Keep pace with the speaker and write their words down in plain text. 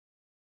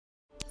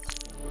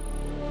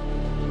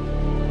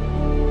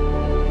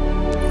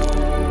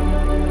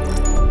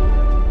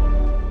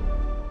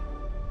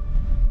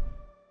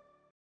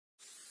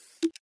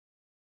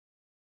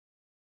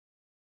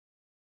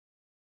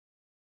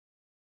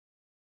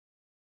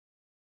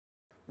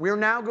We're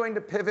now going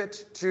to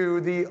pivot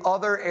to the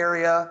other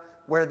area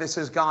where this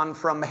has gone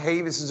from,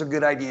 hey, this is a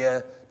good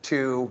idea,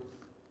 to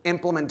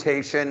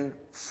implementation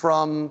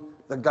from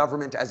the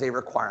government as a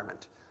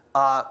requirement.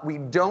 We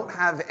don't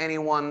have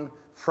anyone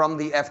from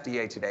the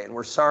FDA today, and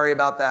we're sorry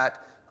about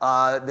that.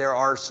 There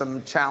are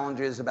some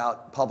challenges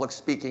about public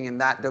speaking in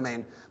that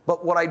domain.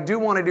 But what I do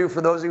want to do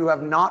for those of you who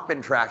have not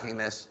been tracking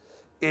this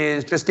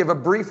is just give a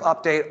brief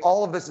update.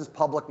 All of this is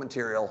public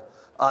material.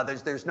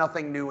 There's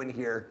nothing new in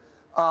here.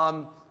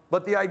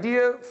 But the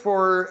idea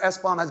for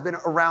SBOM has been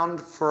around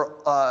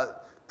for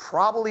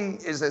probably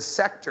is a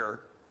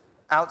sector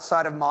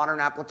outside of modern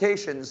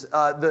applications,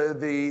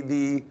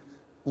 the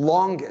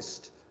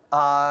longest.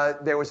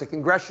 There was a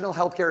Congressional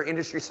Healthcare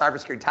Industry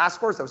Cybersecurity Task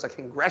Force. There was a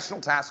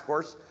congressional task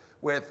force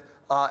with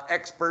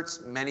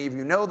experts, many of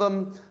you know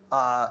them,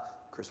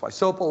 Chris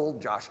Weissopel,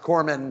 Josh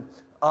Corman,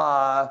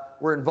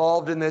 were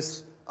involved in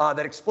this,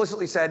 that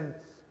explicitly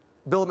said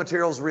bill of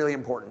materials is really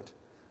important.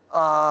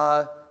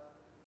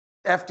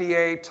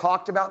 FDA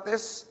talked about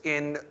this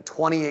in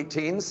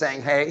 2018,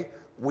 saying, hey,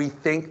 we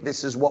think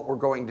this is what we're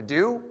going to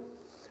do.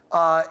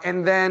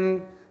 And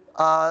then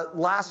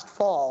last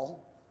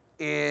fall,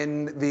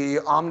 in the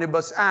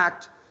Omnibus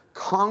Act,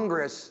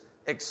 Congress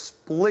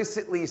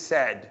explicitly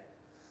said,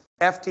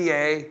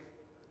 FDA,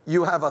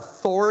 you have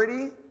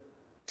authority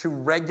to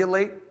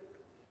regulate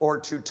or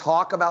to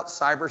talk about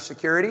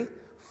cybersecurity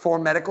for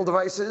medical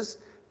devices,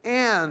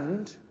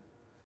 and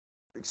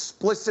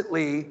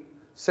explicitly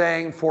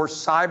saying for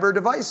cyber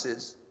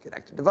devices,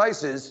 connected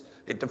devices,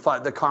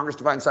 the Congress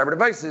defined cyber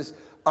devices,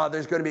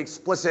 there's going to be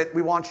explicit,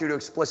 we want you to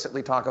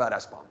explicitly talk about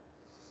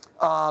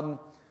SBOM.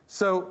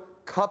 So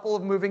couple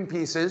of moving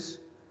pieces.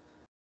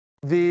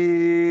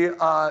 The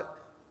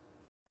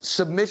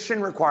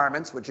submission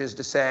requirements, which is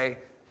to say,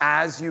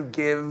 as you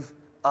give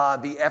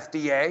the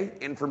FDA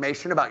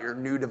information about your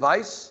new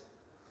device,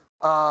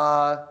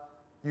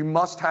 you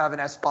must have an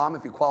SBOM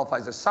if you qualify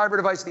as a cyber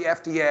device. The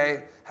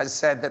FDA has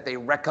said that they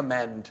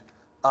recommend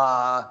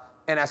an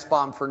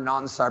SBOM for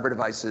non-cyber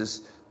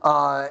devices.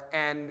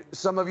 And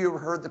some of you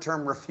have heard the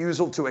term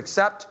refusal to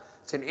accept.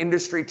 It's an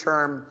industry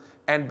term.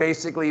 And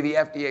basically, the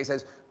FDA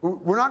says,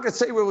 we're not going to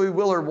say what we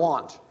will or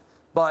want,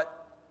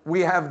 but we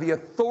have the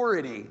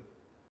authority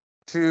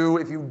to,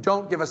 if you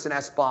don't give us an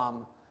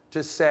SBOM,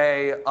 to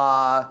say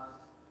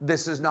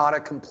this is not a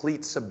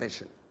complete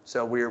submission.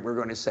 So we're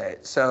going to say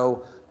it.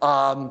 So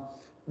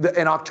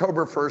and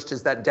October 1st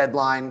is that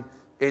deadline.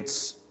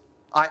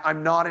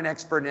 I'm not an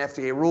expert in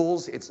FDA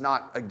rules. It's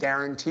not a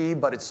guarantee,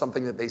 but it's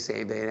something that they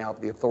say they now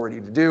have the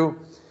authority to do.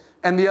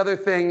 And the other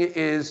thing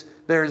is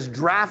there's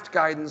draft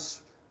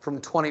guidance from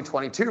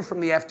 2022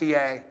 from the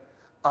FDA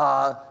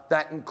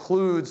that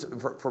includes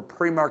for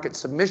pre-market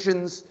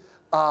submissions,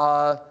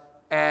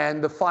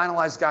 and the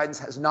finalized guidance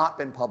has not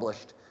been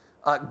published.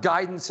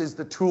 Guidance is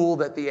the tool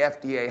that the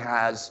FDA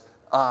has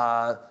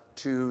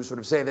to sort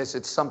of say this.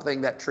 It's something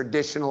that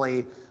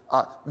traditionally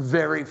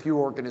very few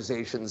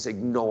organizations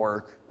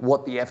ignore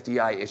what the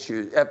FDA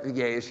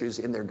issues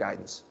in their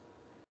guidance.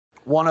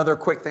 One other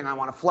quick thing I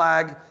want to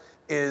flag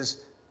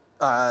is,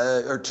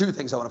 or two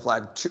things I want to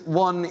flag.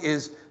 One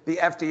is the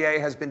FDA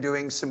has been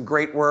doing some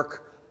great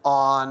work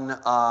on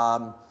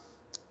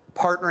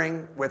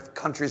partnering with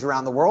countries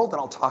around the world, and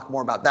I'll talk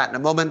more about that in a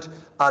moment.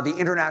 The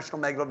International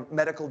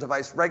Medical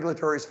Device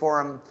Regulators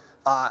Forum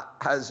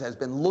has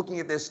been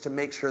looking at this to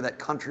make sure that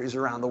countries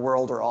around the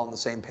world are all on the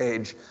same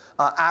page.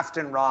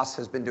 Afton Ross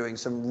has been doing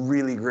some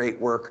really great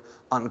work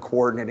on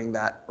coordinating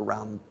that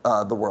around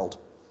the world.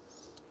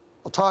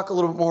 I'll talk a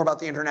little bit more about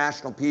the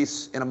international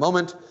piece in a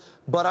moment,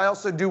 but I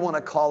also do want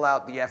to call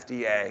out the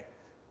FDA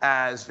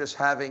as just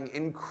having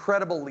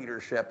incredible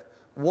leadership.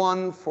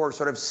 One, for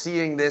sort of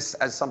seeing this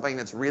as something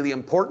that's really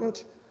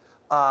important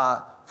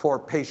for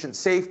patient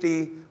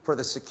safety, for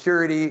the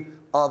security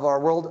of our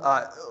world.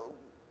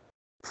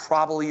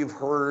 Probably you've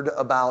heard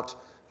about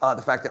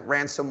the fact that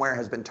ransomware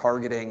has been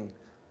targeting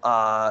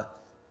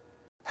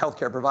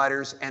healthcare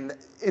providers, and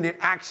it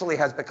actually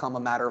has become a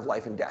matter of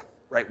life and death,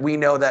 right? We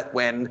know that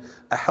when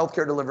a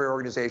healthcare delivery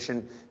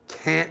organization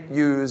can't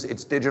use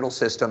its digital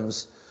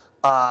systems,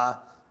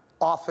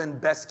 often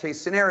best case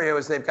scenario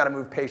is they've got to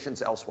move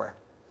patients elsewhere.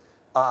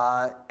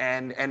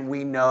 And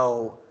we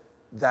know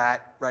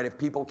that, right, if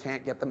people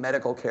can't get the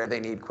medical care they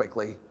need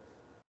quickly,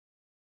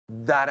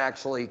 that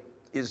actually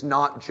is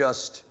not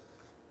just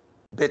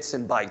bits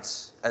and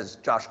bytes, as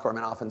Josh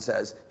Corman often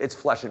says. It's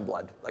flesh and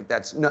blood. Like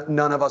that's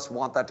none of us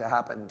want that to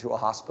happen to a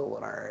hospital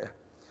in our area.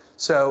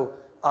 So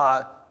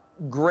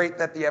great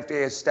that the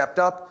FDA has stepped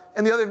up.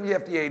 And the other thing the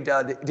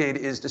FDA did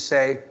is to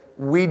say,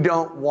 we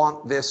don't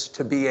want this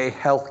to be a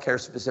healthcare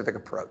specific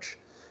approach.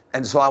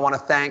 And so I want to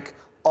thank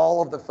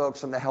all of the folks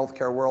from the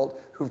healthcare world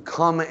who've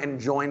come and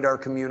joined our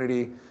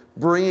community,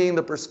 bringing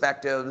the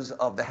perspectives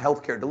of the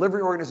healthcare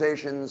delivery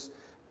organizations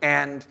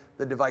and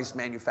the device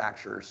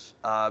manufacturers,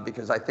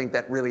 because I think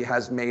that really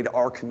has made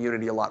our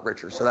community a lot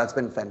richer. So that's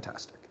been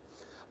fantastic.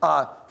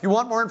 If you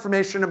want more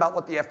information about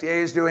what the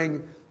FDA is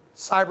doing,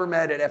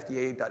 cybermed at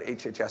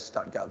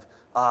fda.hhs.gov.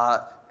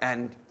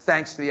 And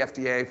thanks to the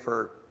FDA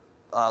for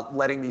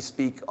letting me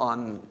speak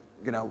on,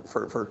 I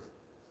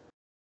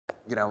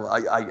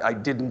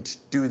didn't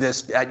do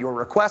this at your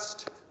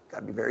request. Got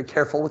to be very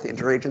careful with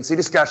interagency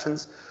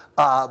discussions.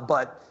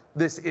 But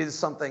this is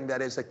something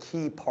that is a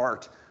key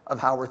part of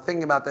how we're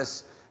thinking about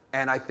this.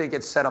 And I think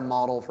it set a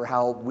model for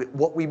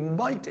what we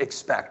might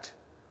expect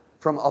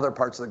from other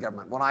parts of the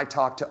government. When I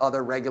talk to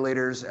other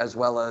regulators as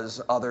well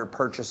as other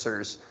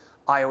purchasers,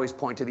 I always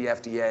point to the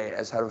FDA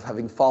as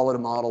having followed a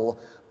model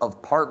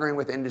of partnering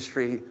with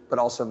industry, but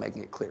also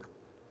making it clear.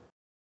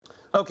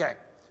 Okay,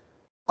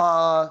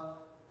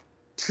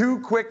 two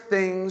quick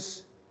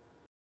things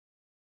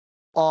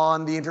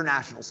on the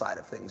international side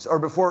of things,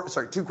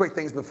 two quick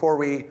things before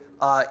we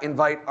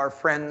invite our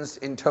friends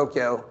in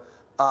Tokyo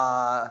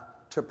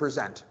to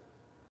present.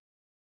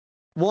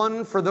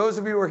 One, for those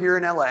of you who are here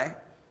in LA,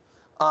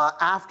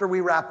 after we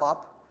wrap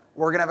up,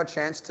 we're gonna have a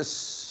chance to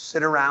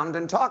sit around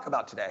and talk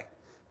about today.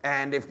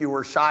 And if you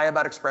were shy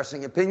about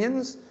expressing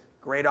opinions,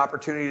 great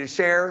opportunity to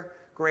share,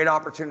 great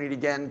opportunity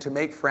again to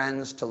make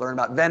friends, to learn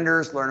about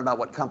vendors, learn about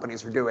what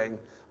companies are doing.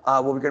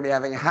 We're gonna be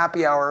having a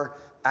happy hour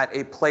at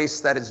a place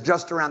that is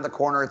just around the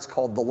corner. It's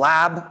called The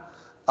Lab.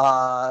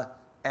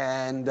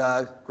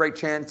 Great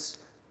chance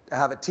to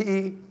have a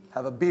tea,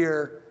 have a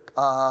beer,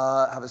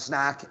 have a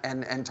snack,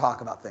 and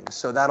talk about things.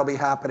 So that'll be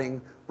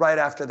happening right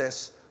after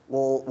this.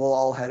 We'll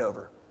all head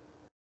over.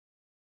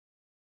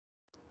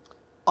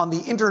 On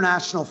the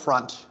international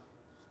front,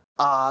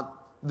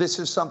 this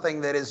is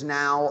something that is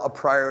now a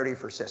priority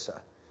for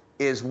CISA,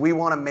 is we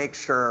want to make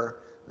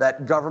sure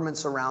that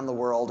governments around the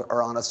world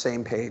are on the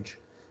same page.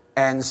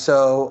 And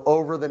so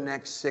over the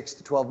next 6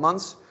 to 12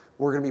 months,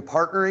 we're going to be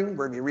partnering,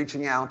 we're going to be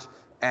reaching out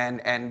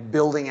and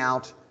building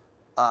out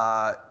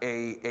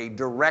a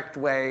direct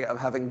way of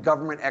having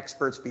government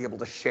experts be able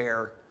to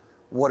share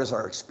what is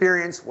our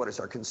experience, what is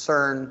our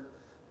concern.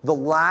 The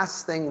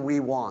last thing we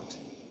want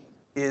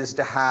is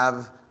to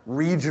have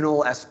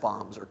regional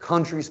SBOMs or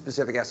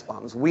country-specific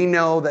SBOMs. We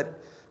know that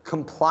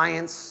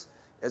compliance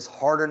is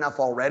hard enough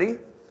already,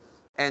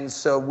 and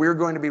so we're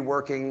going to be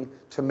working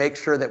to make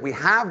sure that we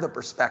have the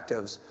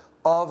perspectives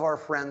of our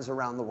friends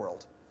around the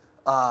world.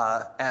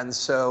 And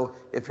so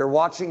if you're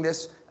watching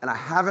this and I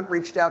haven't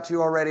reached out to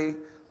you already,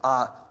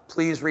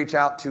 please reach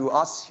out to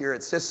us here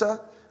at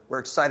CISA. We're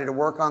excited to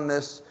work on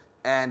this,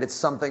 and it's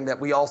something that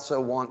we also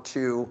want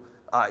to,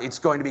 it's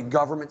going to be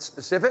government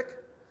specific,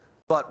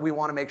 but we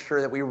want to make sure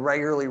that we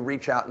regularly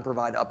reach out and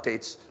provide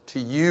updates to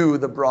you,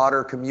 the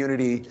broader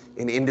community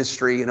in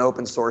industry and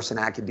open source and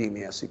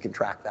academia, so you can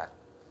track that.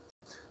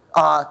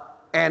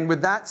 And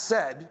with that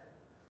said,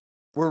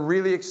 we're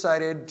really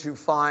excited to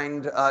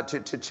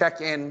to check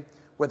in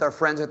with our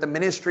friends at the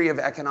Ministry of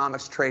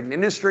Economics, Trade and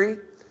Industry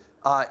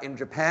in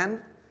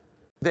Japan.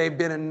 They've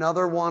been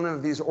another one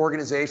of these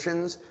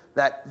organizations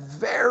that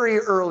very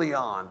early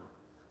on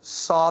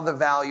saw the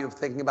value of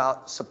thinking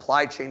about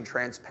supply chain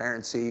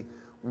transparency,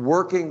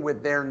 working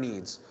with their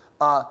needs.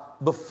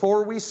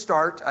 Before we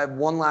start, I have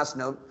one last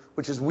note,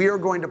 which is we are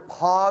going to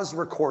pause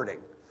recording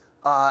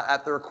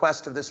at the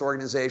request of this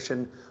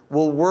organization.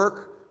 We'll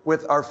work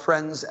with our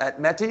friends at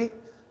METI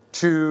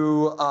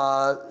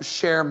to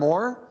share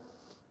more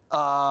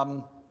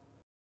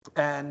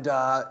and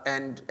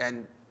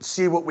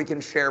see what we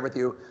can share with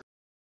you.